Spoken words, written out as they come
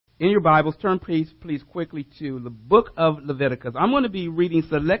In your Bibles, turn please quickly to the book of Leviticus. I'm going to be reading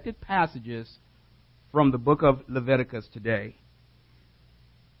selected passages from the book of Leviticus today,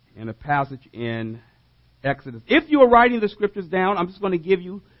 and a passage in Exodus. If you are writing the scriptures down, I'm just going to give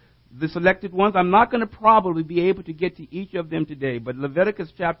you the selected ones. I'm not going to probably be able to get to each of them today, but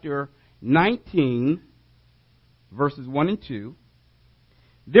Leviticus chapter 19, verses 1 and 2.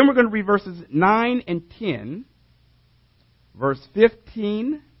 Then we're going to read verses 9 and 10, verse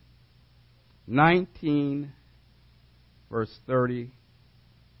 15, 19, verse 30,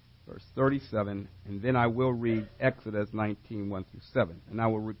 verse 37, and then I will read Exodus 19, 1 through 7. And I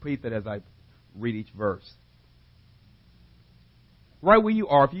will repeat that as I read each verse. Right where you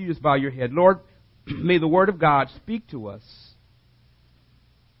are, if you just bow your head. Lord, may the word of God speak to us.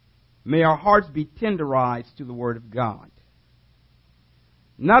 May our hearts be tenderized to the word of God.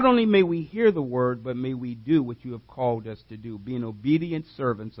 Not only may we hear the word, but may we do what you have called us to do, being obedient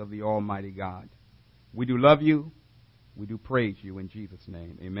servants of the Almighty God. We do love you. We do praise you in Jesus'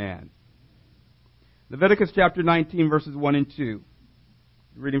 name. Amen. Leviticus chapter 19, verses 1 and 2.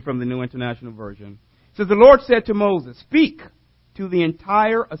 Reading from the New International Version. It says, the Lord said to Moses, speak to the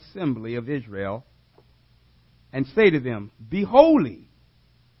entire assembly of Israel and say to them, be holy,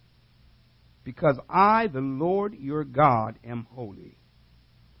 because I, the Lord your God, am holy.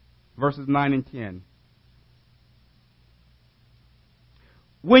 Verses 9 and 10.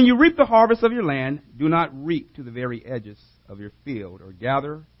 When you reap the harvest of your land, do not reap to the very edges of your field, or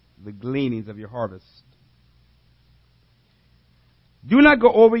gather the gleanings of your harvest. Do not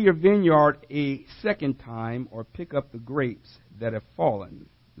go over your vineyard a second time, or pick up the grapes that have fallen.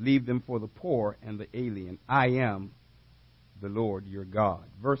 Leave them for the poor and the alien. I am the Lord your God.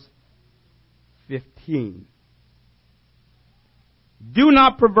 Verse 15. Do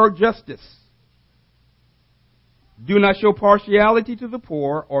not pervert justice. Do not show partiality to the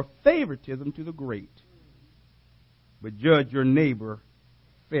poor or favoritism to the great, but judge your neighbor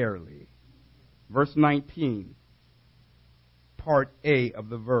fairly. Verse 19, part A of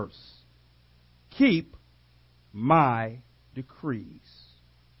the verse. Keep my decrees.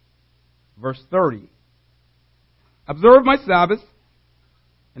 Verse 30. Observe my Sabbath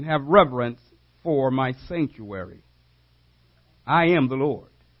and have reverence for my sanctuary. I am the Lord.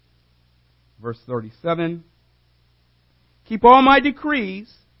 Verse 37. Keep all my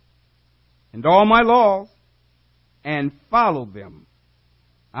decrees and all my laws and follow them.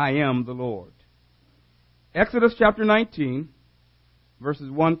 I am the Lord. Exodus chapter 19, verses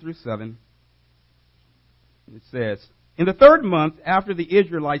 1 through 7. It says, in the third month after the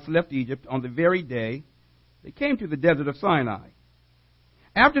Israelites left Egypt, on the very day they came to the desert of Sinai.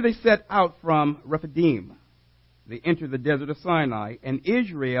 After they set out from Rephidim, they entered the desert of Sinai, and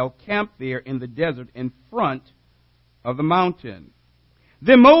Israel camped there in the desert in front of the mountain.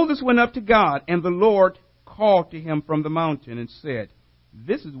 Then Moses went up to God, and the Lord called to him from the mountain and said,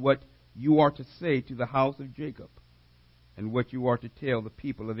 this is what you are to say to the house of Jacob, and what you are to tell the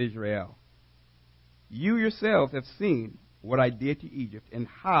people of Israel. You yourselves have seen what I did to Egypt, and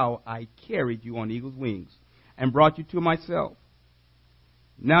how I carried you on eagle's wings, and brought you to myself.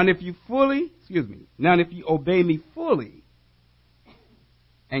 Now if you obey me fully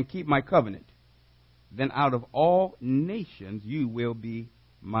and keep my covenant, then out of all nations you will be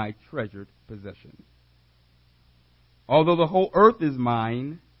my treasured possession. Although the whole earth is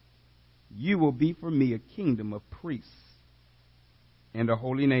mine, you will be for me a kingdom of priests and a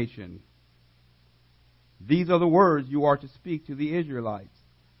holy nation. These are the words you are to speak to the Israelites.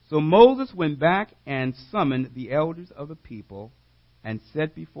 So Moses went back and summoned the elders of the people and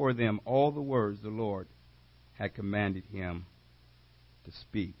set before them all the words the Lord had commanded him to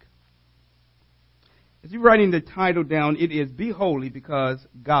speak. As you're writing the title down, it is Be Holy Because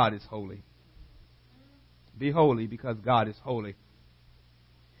God is Holy. Be holy because God is holy.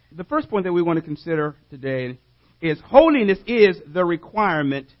 The first point that we want to consider today is holiness is the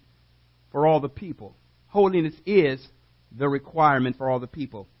requirement for all the people. Holiness is the requirement for all the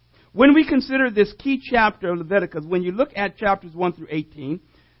people. When we consider this key chapter of Leviticus, when you look at chapters 1 through 18,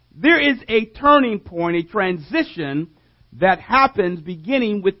 there is a turning point, a transition that happens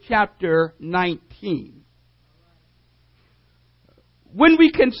beginning with chapter 19. When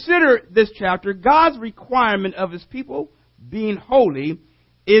we consider this chapter, God's requirement of his people being holy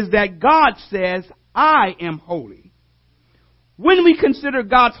is that God says, I am holy. When we consider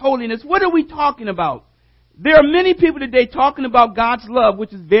God's holiness, what are we talking about? There are many people today talking about God's love,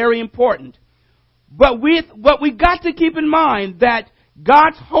 which is very important. But what we got to keep in mind that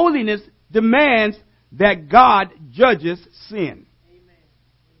God's holiness demands that God judges sin. Amen.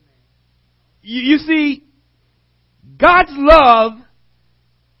 You see, God's love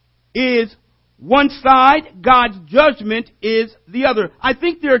is one side, God's judgment is the other. I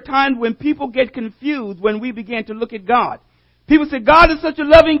think there are times when people get confused when we begin to look at God. People say, God is such a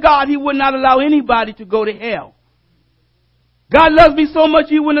loving God, He would not allow anybody to go to hell. God loves me so much,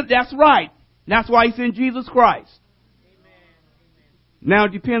 He wouldn't. That's right. That's why He sent Jesus Christ. Now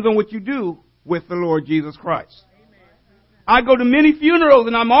it depends on what you do with the Lord Jesus Christ. I go to many funerals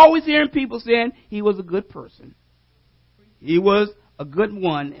and I'm always hearing people saying He was a good person. He was a good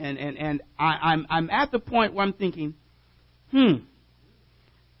one. And I'm at the point where I'm thinking,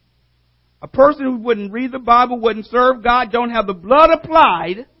 a person who wouldn't read the Bible, wouldn't serve God, don't have the blood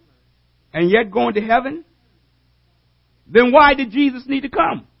applied, and yet going to heaven? Then why did Jesus need to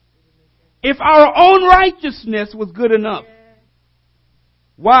come? If our own righteousness was good enough,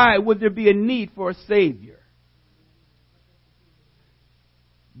 why would there be a need for a Savior?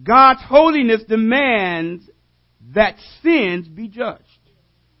 God's holiness demands that sins be judged.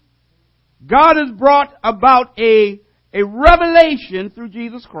 God has brought about a revelation through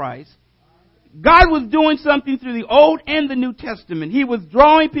Jesus Christ. God was doing something through the Old and the New Testament. He was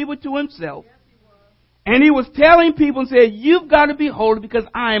drawing people to Himself. And He was telling people and said, you've got to be holy because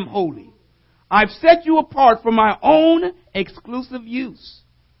I am holy. I've set you apart for my own exclusive use.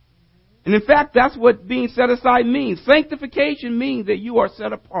 And in fact, that's what being set aside means. Sanctification means that you are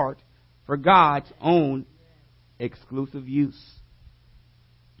set apart for God's own exclusive use.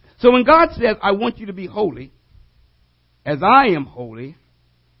 So when God says, I want you to be holy, as I am holy,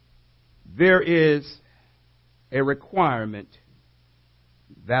 there is a requirement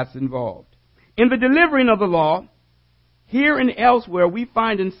that's involved. In the delivering of the law, here and elsewhere, we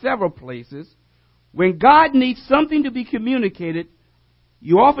find in several places, when God needs something to be communicated,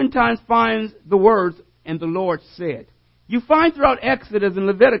 you oftentimes find the words, and the Lord said. You find throughout Exodus and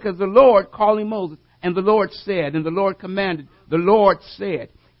Leviticus the Lord calling Moses, and the Lord said, and the Lord commanded, the Lord said.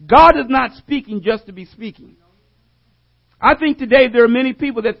 God is not speaking just to be speaking. I think today there are many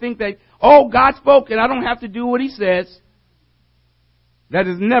people that think that, oh, God spoke and I don't have to do what He says. That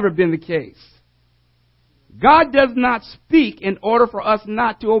has never been the case. God does not speak in order for us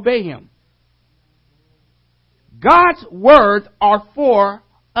not to obey Him. God's words are for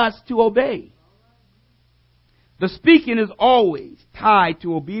us to obey. The speaking is always tied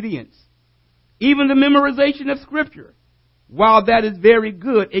to obedience. Even the memorization of Scripture, while that is very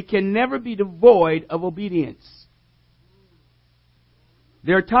good, it can never be devoid of obedience.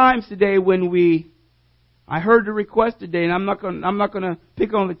 There are times today when I heard the request today, and I'm not going to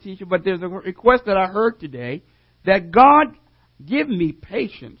pick on the teacher, but there's a request that I heard today that God give me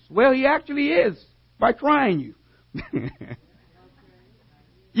patience. Well, He actually is by trying you.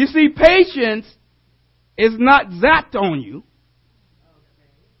 You see, patience is not zapped on you.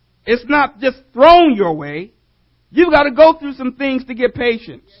 It's not just thrown your way. You've got to go through some things to get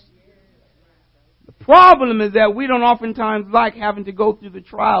patience. The problem is that we don't oftentimes like having to go through the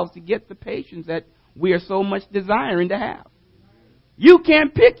trials to get the patience that we are so much desiring to have. You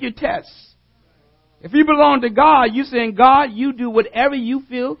can't pick your tests. If you belong to God, you're saying, God, you do whatever you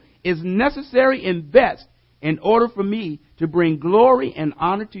feel is necessary and best in order for me to bring glory and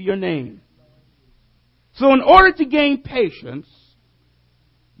honor to your name. So in order to gain patience,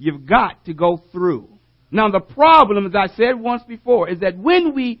 you've got to go through. Now the problem, as I said once before, is that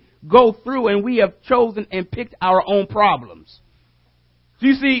when we go through and we have chosen and picked our own problems. So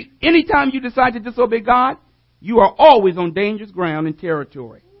you see, anytime you decide to disobey God, you are always on dangerous ground and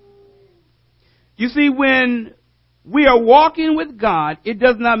territory. You see, when we are walking with God, it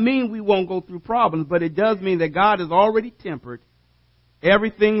does not mean we won't go through problems, but it does mean that God has already tempered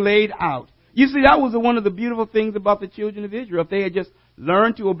everything laid out. You see, that was one of the beautiful things about the children of Israel. If they had just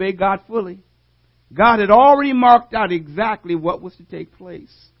learned to obey God fully, God had already marked out exactly what was to take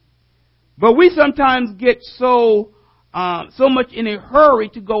place. But we sometimes get so much in a hurry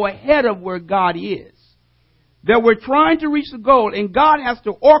to go ahead of where God is, that we're trying to reach the goal, and God has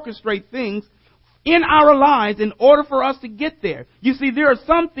to orchestrate things in our lives in order for us to get there. You see, there are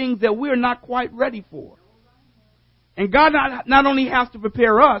some things that we're not quite ready for. And God not only has to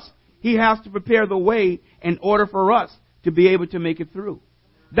prepare us, He has to prepare the way in order for us to be able to make it through.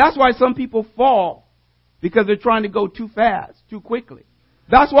 That's why some people fall, because they're trying to go too fast, too quickly.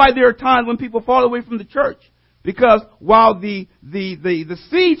 That's why there are times when people fall away from the church, because while the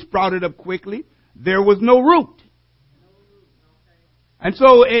seed sprouted up quickly, there was no root. And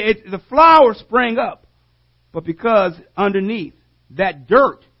so the flower sprang up, but because underneath that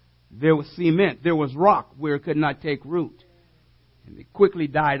dirt, there was cement, there was rock where it could not take root. And it quickly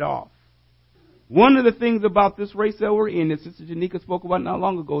died off. One of the things about this race that we're in, that Sister Janika spoke about not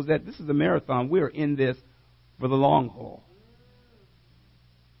long ago, is that this is a marathon. We're in this for the long haul.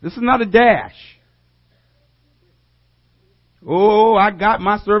 This is not a dash. Oh, I got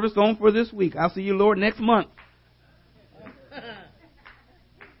my service on for this week. I'll see you, Lord, next month.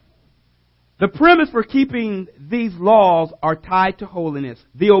 The premise for keeping these laws are tied to holiness.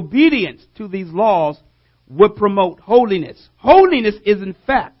 The obedience to these laws would promote holiness. Holiness is, in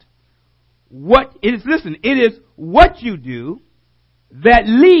fact, it is what you do that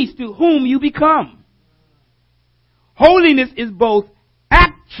leads to whom you become. Holiness is both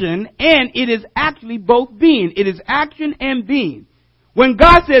action and it is actually both being. It is action and being. When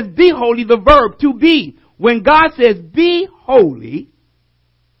God says be holy, the verb to be. When God says be holy,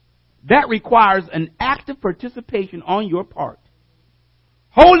 that requires an active participation on your part.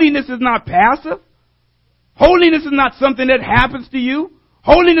 Holiness is not passive. Holiness is not something that happens to you.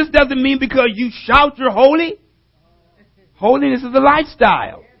 Holiness doesn't mean because you shout you're holy. Holiness is a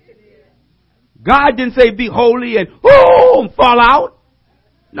lifestyle. God didn't say be holy and fall out.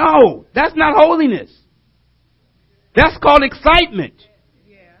 No, that's not holiness. That's called excitement.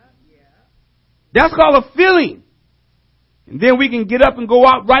 That's called a feeling. And then we can get up and go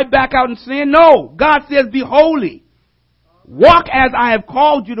out right back out and sin. No, God says be holy. Walk as I have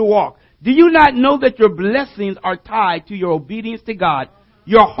called you to walk. Do you not know that your blessings are tied to your obedience to God?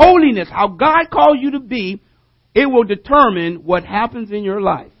 Your holiness, how God calls you to be, it will determine what happens in your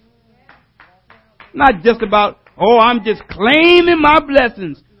life. Not just about, I'm just claiming my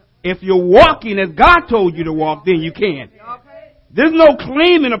blessings. If you're walking as God told you to walk, then you can. There's no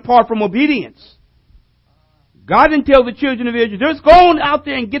claiming apart from obedience. God didn't tell the children of Israel, just go on out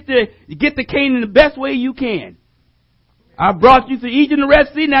there and get the Canaan the best way you can. I brought you to Egypt and the Red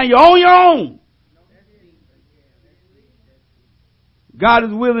Sea, now you're on your own. God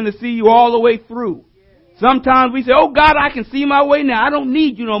is willing to see you all the way through. Sometimes we say, oh God, I can see my way now. I don't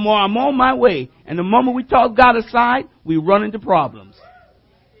need you no more. I'm on my way. And the moment we toss God aside, we run into problems.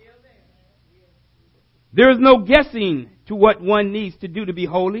 There is no guessing to what one needs to do to be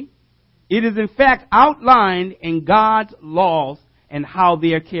holy. It is in fact outlined in God's laws and how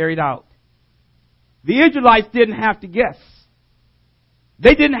they are carried out. The Israelites didn't have to guess.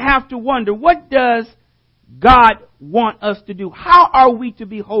 They didn't have to wonder, what does God want us to do? How are we to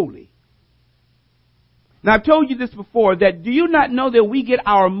be holy? Now, I've told you this before, that do you not know that we get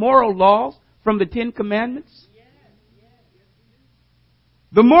our moral laws from the Ten Commandments?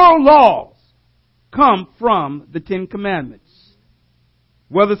 The moral laws come from the Ten Commandments,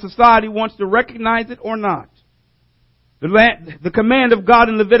 whether society wants to recognize it or not. The command of God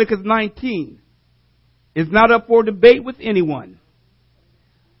in Leviticus 19 is not up for debate with anyone.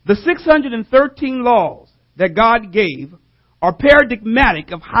 The 613 laws that God gave are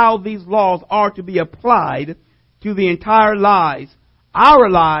paradigmatic of how these laws are to be applied to the entire lives, our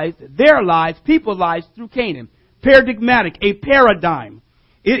lives, their lives, people's lives through Canaan. Paradigmatic, a paradigm.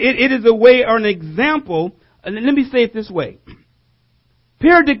 It is a way or an example. And let me say it this way.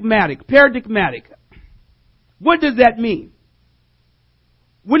 Paradigmatic. What does that mean?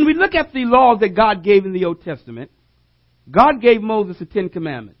 When we look at the laws that God gave in the Old Testament, God gave Moses the 10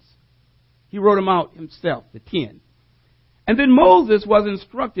 Commandments. He wrote them out himself, the 10. And then Moses was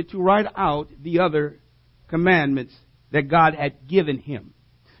instructed to write out the other commandments that God had given him.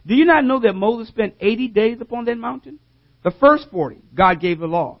 Do you not know that Moses spent 80 days upon that mountain? The first 40, God gave the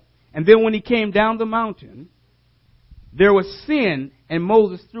law. And then when he came down the mountain, there was sin, and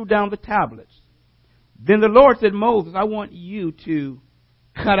Moses threw down the tablets. Then the Lord said, Moses, I want you to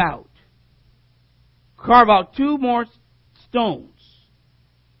carve out 2 more stones,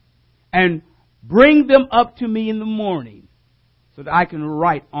 and bring them up to me in the morning so that I can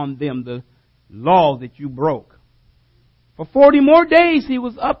write on them the law that you broke. For 40 more days he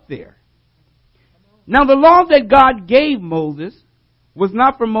was up there. Now the law that God gave Moses was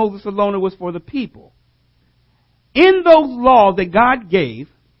not for Moses alone, it was for the people. In those laws that God gave,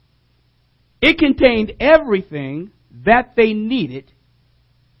 it contained everything that they needed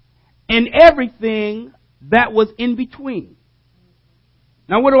and everything that was in between.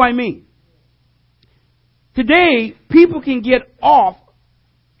 Now what do I mean? Today, people can get off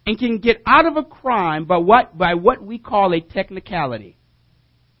and can get out of a crime by what we call a technicality.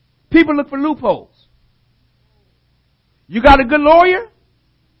 People look for loopholes. You got a good lawyer?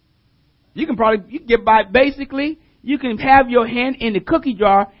 You can get by. Basically, you can have your hand in the cookie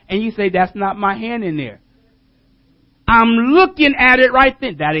jar and you say, that's not my hand in there. I'm looking at it right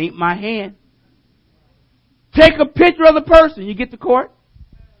then. That ain't my hand. Take a picture of the person. You get to court.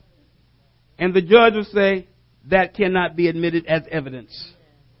 And the judge will say, that cannot be admitted as evidence.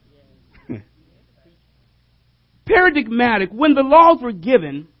 Paradigmatic. When the laws were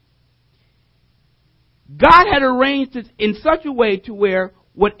given, God had arranged it in such a way to where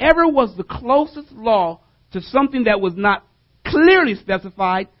whatever was the closest law to something that was not clearly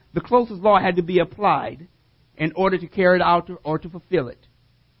specified, the closest law had to be applied in order to carry it out or to fulfill it.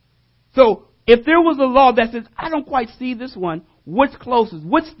 So if there was a law that says, I don't quite see this one, what's closest?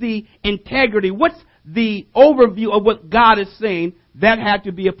 What's the integrity? What's the overview of what God is saying? That had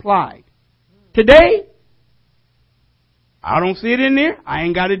to be applied. Today, I don't see it in there. I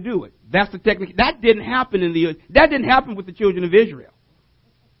ain't got to do it. That's the technique. That didn't happen with the children of Israel.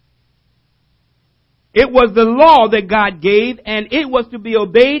 It was the law that God gave, and it was to be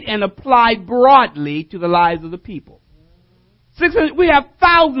obeyed and applied broadly to the lives of the people. We have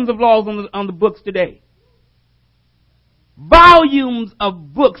thousands of laws on the books today. Volumes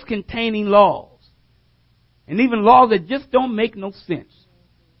of books containing laws. And even laws that just don't make no sense.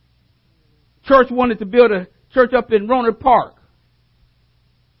 Church wanted to build a church up in Rohnert Park.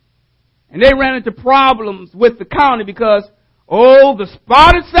 And they ran into problems with the county because, the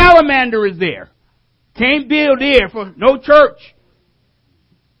spotted salamander is there. Can't build there for no church.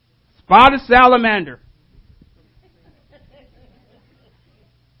 Spotted salamander.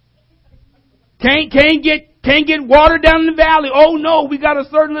 Can't get water down in the valley. Oh no, we got a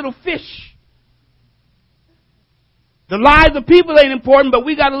certain little fish. The lives of people ain't important, but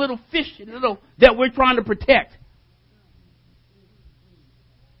we got a little fish that we're trying to protect.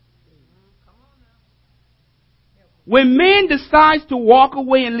 When man decides to walk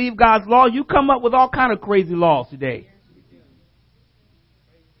away and leave God's law, you come up with all kind of crazy laws today.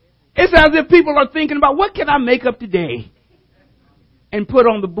 It's as if people are thinking about, what can I make up today and put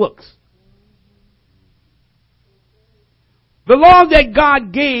on the books? The laws that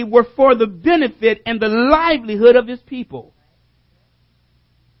God gave were for the benefit and the livelihood of His people.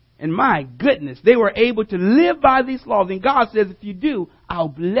 And my goodness, they were able to live by these laws. And God says, if you do, I'll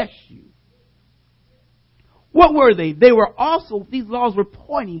bless you. What were they? These laws were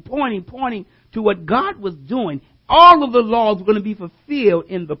pointing to what God was doing. All of the laws were going to be fulfilled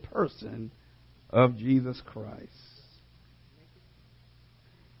in the person of Jesus Christ.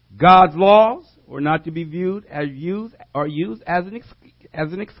 God's laws were not to be used as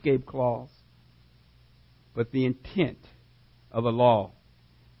an escape clause, but the intent of a law.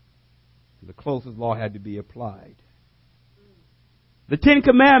 The closest law had to be applied. The Ten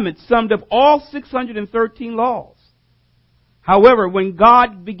Commandments summed up all 613 laws. However, when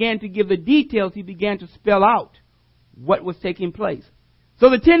God began to give the details, He began to spell out what was taking place. So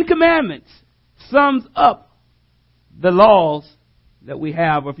the Ten Commandments sums up the laws that we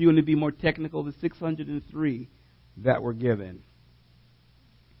have, or if you want to be more technical, the 603 that were given.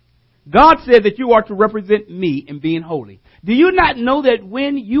 God said that you are to represent me in being holy. Do you not know that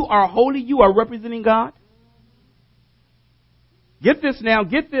when you are holy, you are representing God? Get this now,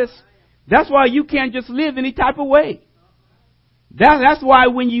 get this. That's why you can't just live any type of way. That's why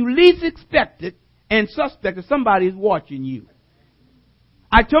when you least expect it and suspect that somebody is watching you.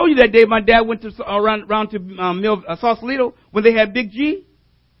 I told you that day my dad went to around to Sausalito when they had Big G,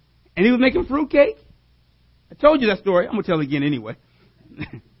 and he was making fruitcake. I told you that story. I'm going to tell it again anyway.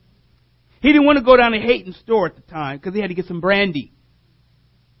 He didn't want to go down to Hayton's store at the time because he had to get some brandy.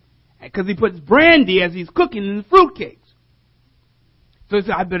 Because he puts brandy as he's cooking in the fruitcakes. So he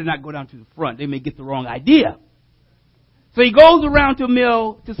said, I better not go down to the front. They may get the wrong idea. So he goes around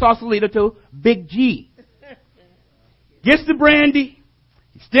to Sausalito to Big G. Gets the brandy.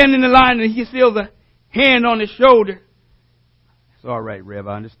 He's standing in the line and he feels a hand on his shoulder. It's all right, Rev.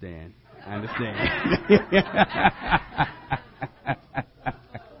 I understand.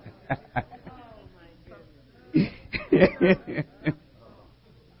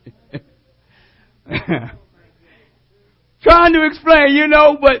 Trying to explain,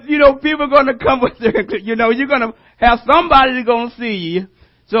 but, people are going to come with their, you're going to have somebody that's going to see you.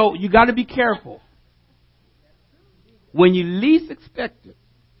 So you got to be careful. When you least expect it.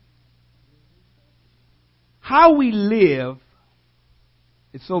 How we live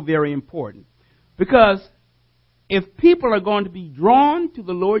is so very important. Because if people are going to be drawn to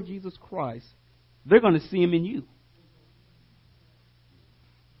the Lord Jesus Christ, they're going to see Him in you.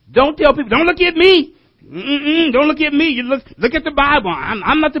 Don't tell people, don't look at me. Don't look at me. You look at the Bible.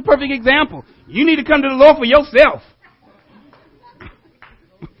 I'm not the perfect example. You need to come to the Lord for yourself.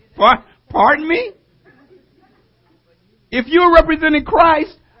 Pardon me? If you're representing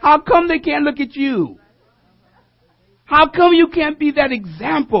Christ, how come they can't look at you? How come you can't be that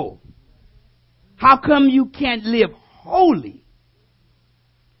example? How come you can't live holy?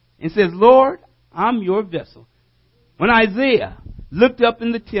 And says, Lord, I'm your vessel. When Isaiah looked up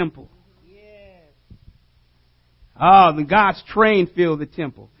in the temple, the God's train filled the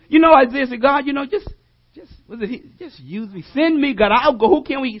temple. Isaiah said, God, Just use me. Send me, God. I'll go. Who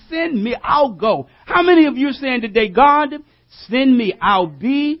can we send me? I'll go. How many of you are saying today, God, send me. I'll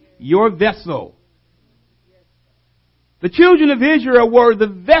be your vessel. The children of Israel were the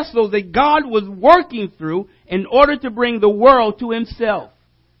vessels that God was working through in order to bring the world to himself.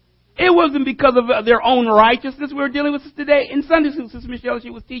 It wasn't because of their own righteousness. We're dealing with this today. In Sunday school, Sister Michelle,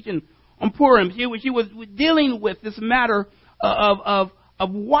 she was teaching on Purim. She was dealing with this matter of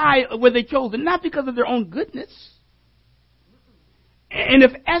why were they chosen. Not because of their own goodness. And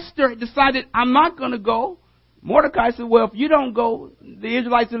if Esther decided, I'm not going to go, Mordecai said, well, if you don't go, the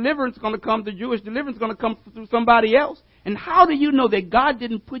Israelites' deliverance is going to come, the Jewish deliverance is going to come through somebody else. And how do you know that God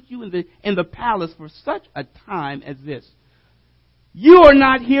didn't put you in the palace for such a time as this? You are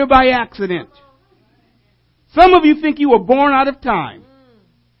not here by accident. Some of you think you were born out of time.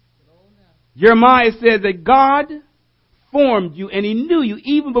 Jeremiah said that God formed you and he knew you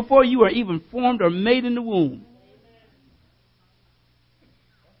even before you were even formed or made in the womb.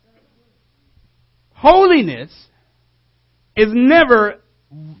 Holiness is never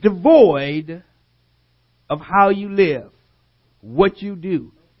devoid of how you live, what you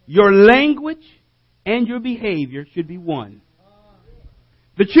do. Your language and your behavior should be one.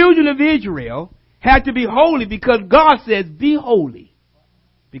 The children of Israel had to be holy because God says, be holy,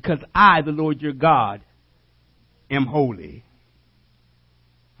 because I, the Lord your God, am holy.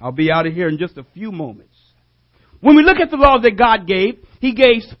 I'll be out of here in just a few moments. When we look at the laws that God gave, he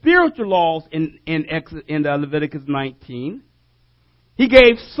gave spiritual laws in Leviticus 19. He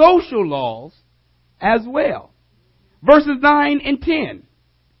gave social laws as well. Verses 9 and 10.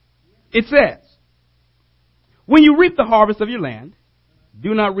 It says, when you reap the harvest of your land,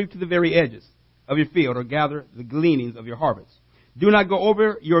 do not reap to the very edges of your field or gather the gleanings of your harvest. Do not go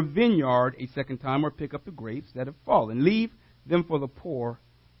over your vineyard a second time or pick up the grapes that have fallen. Leave them for the poor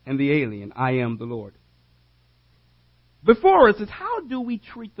and the alien. I am the Lord. Before us is how do we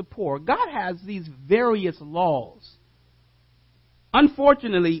treat the poor? God has these various laws.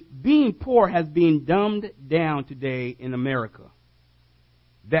 Unfortunately, being poor has been dumbed down today in America.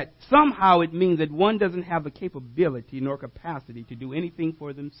 That somehow it means that one doesn't have the capability nor capacity to do anything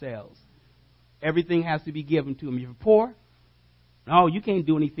for themselves. Everything has to be given to them. If you're poor, no, you can't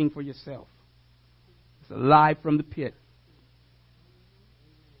do anything for yourself. It's a lie from the pit.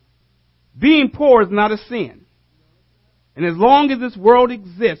 Being poor is not a sin. And as long as this world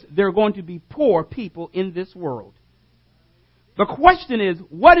exists, there are going to be poor people in this world. The question is,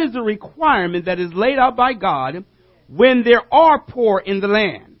 what is the requirement that is laid out by God when there are poor in the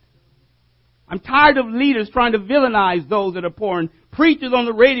land? I'm tired of leaders trying to villainize those that are poor, and preachers on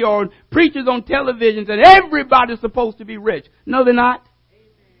the radio and preachers on television that everybody's supposed to be rich. No, they're not.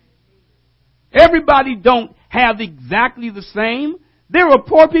 Everybody don't have exactly the same. There were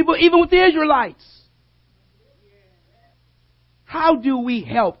poor people even with the Israelites. How do we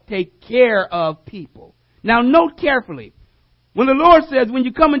help take care of people? Now note carefully. When the Lord says, when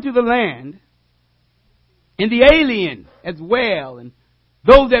you come into the land, and the alien as well, and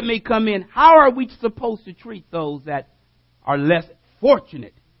those that may come in, how are we supposed to treat those that are less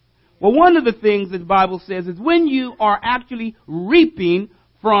fortunate? Well, one of the things that the Bible says is when you are actually reaping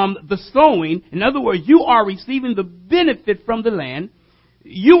from the sowing, in other words, you are receiving the benefit from the land,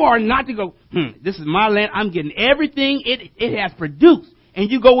 you are not to go, this is my land, I'm getting everything it has produced.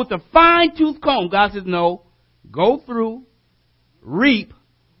 And you go with a fine-tooth comb. God says, no, go through, reap,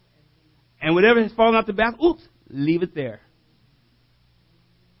 and whatever has fallen out the back, leave it there.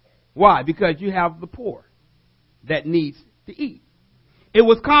 Why? Because you have the poor that needs to eat. It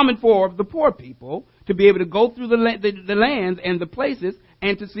was common for the poor people to be able to go through the lands and the places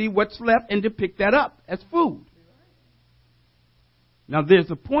and to see what's left and to pick that up as food. Now,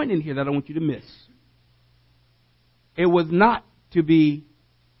 there's a point in here that I want you to miss. It was not to be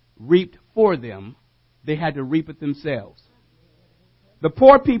reaped for them. They had to reap it themselves. The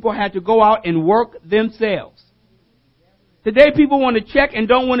poor people had to go out and work themselves. Today, people want to check and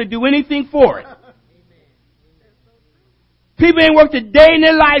don't want to do anything for it. People ain't worked a day in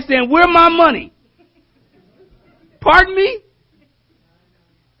their life saying, where's my money? Pardon me?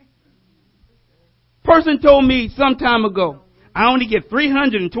 Person told me some time ago, I only get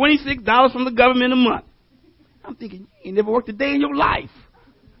 $326 from the government a month. I'm thinking, you ain't never worked a day in your life.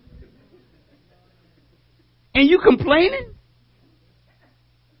 And you complaining?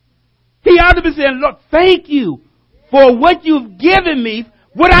 He ought to be saying, Lord, thank you for what you've given me,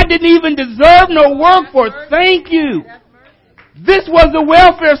 what I didn't even deserve nor work for. Thank you. This was the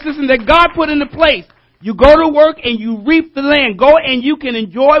welfare system that God put into place. You go to work and you reap the land. Go and you can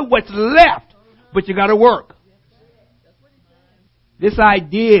enjoy what's left, but you got to work. This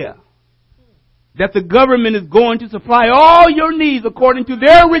idea that the government is going to supply all your needs according to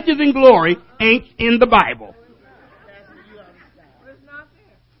their riches and glory ain't in the Bible.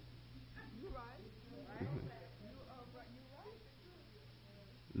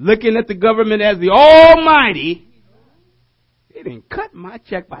 Looking at the government as the Almighty, they didn't cut my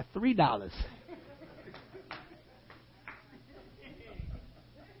check by $3.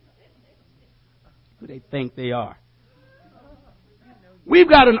 Who they think they are? We've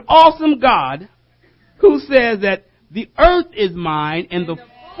got an awesome God who says that the earth is mine and the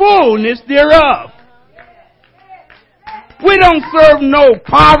fullness thereof. We don't serve no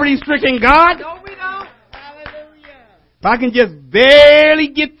poverty-stricken God. No, we don't. Hallelujah. If I can just barely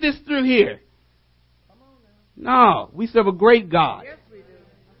get this through here. No, we serve a great God. Yes, we do.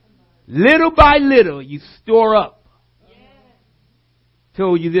 Little by little, you store up.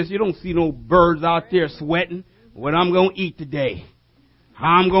 Told you this, you don't see no birds out there sweating what I'm going to eat today.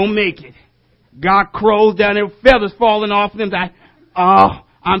 How I'm going to make it. Got crows down there, feathers falling off them.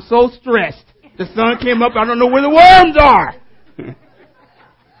 I'm so stressed. The sun came up, I don't know where the worms are. Come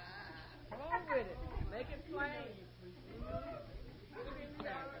on with it. Make it plain.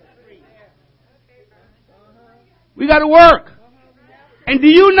 We got to work. And do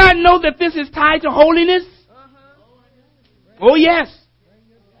you not know that this is tied to holiness? Oh yes.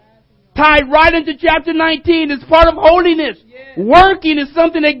 Tied right into chapter 19. It's part of holiness. Yes. Working is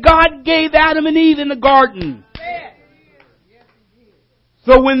something that God gave Adam and Eve in the garden. Yes.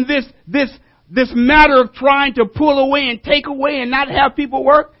 So when this matter of trying to pull away and take away and not have people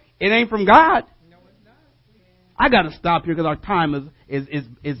work, it ain't from God. No, it's not. I got to stop here because our time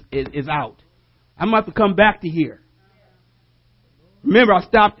is out. I'm going to have to come back to here. Remember, I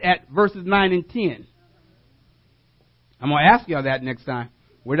stopped at verses 9 and 10. I'm going to ask y'all that next time.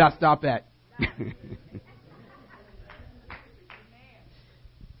 Where did I stop at?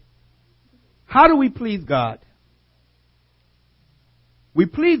 How do we please God? We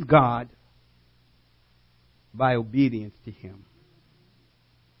please God by obedience to Him.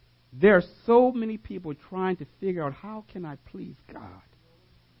 There are so many people trying to figure out, how can I please God?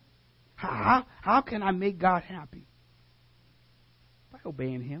 How can I make God happy? By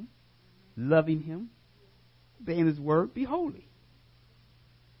obeying Him, loving Him, obeying His word, be holy.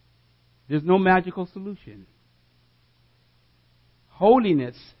 There's no magical solution.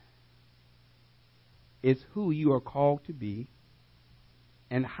 Holiness is who you are called to be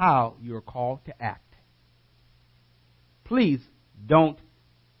and how you are called to act. Please don't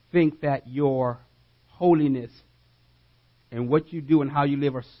think that your holiness and what you do and how you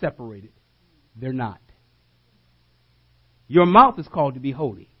live are separated. They're not. Your mouth is called to be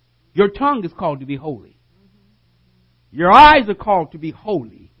holy. Your tongue is called to be holy. Your eyes are called to be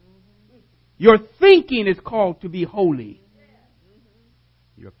holy. Your thinking is called to be holy.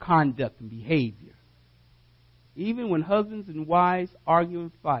 Your conduct and behavior. Even when husbands and wives argue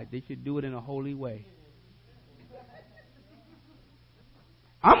and fight, they should do it in a holy way.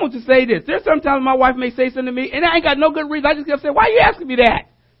 I'm going to say this. There's sometimes my wife may say something to me, and I ain't got no good reason. I just get upset. Why are you asking me that?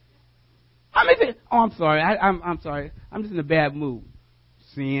 I may say, oh, I'm sorry. I'm sorry. I'm just in a bad mood.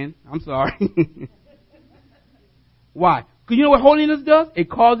 Sin. I'm sorry. Why? Because you know what holiness does? It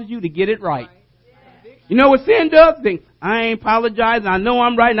causes you to get it right. You know what sin does? Think, I ain't apologizing. I know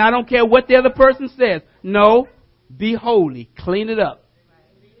I'm right, and I don't care what the other person says. No. Be holy. Clean it up.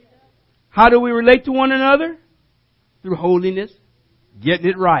 How do we relate to one another? Through holiness. Getting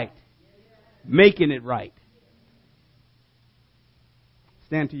it right. Making it right.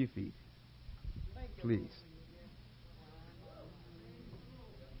 Stand to your feet. Please.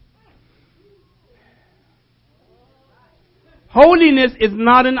 Holiness is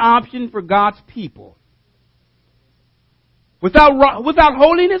not an option for God's people. Without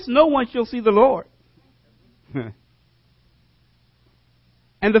holiness, no one shall see the Lord.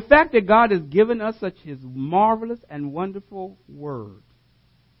 And the fact that God has given us such His marvelous and wonderful word,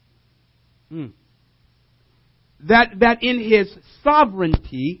 that in His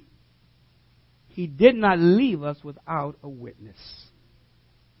sovereignty, He did not leave us without a witness.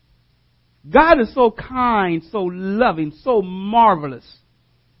 God is so kind, so loving, so marvelous,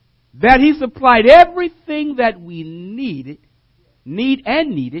 that He supplied everything that we needed,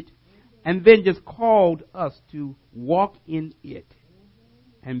 and then just called us to walk in it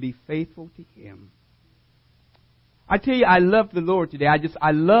and be faithful to Him. I tell you, I love the Lord today.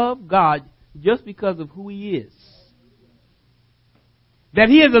 I love God just because of who He is. That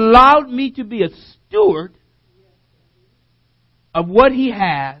He has allowed me to be a steward of what He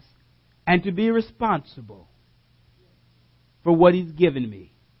has and to be responsible for what He's given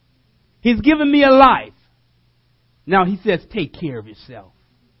me. He's given me a life. Now He says, take care of yourself.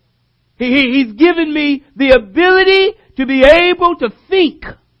 He's given me the ability to be able to think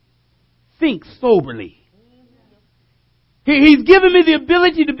soberly. He's given me the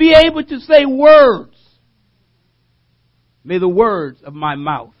ability to be able to say words. May the words of my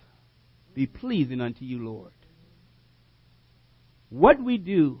mouth be pleasing unto you, Lord. What we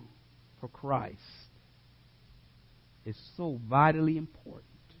do for Christ is so vitally important,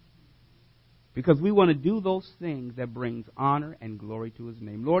 because we want to do those things that brings honor and glory to His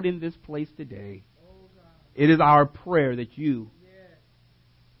name. Lord, in this place today, it is our prayer that you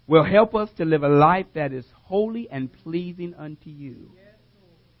will help us to live a life that is holy and pleasing unto you.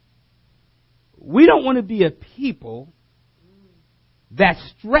 We don't want to be a people that's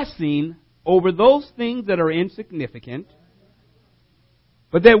stressing over those things that are insignificant,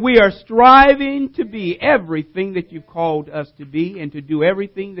 but that we are striving to be everything that you've called us to be and to do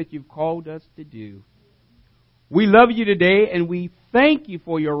everything that you've called us to do. We love you today, and we thank you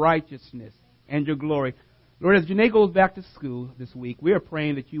for your righteousness and your glory. Lord, as Janae goes back to school this week, we are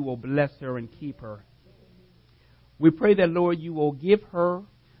praying that you will bless her and keep her. We pray that, Lord, you will give her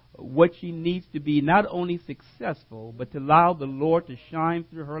what she needs to be not only successful, but to allow the Lord to shine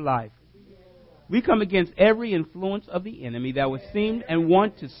through her life. We come against every influence of the enemy that would seem and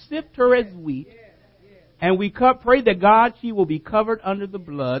want to sift her as wheat. And we pray that, God, she will be covered under the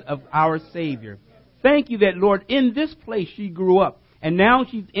blood of our Savior. Thank you that, Lord, in this place she grew up, and now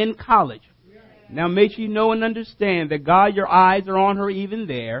she's in college. Now may she know and understand that, God, your eyes are on her even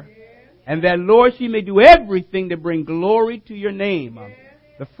there. And that, Lord, she may do everything to bring glory to your name.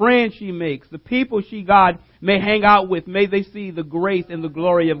 The friends she makes, the people she, God, may hang out with, may they see the grace and the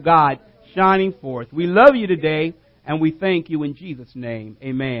glory of God shining forth. We love you today, and we thank you in Jesus' name.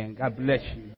 Amen. God bless you.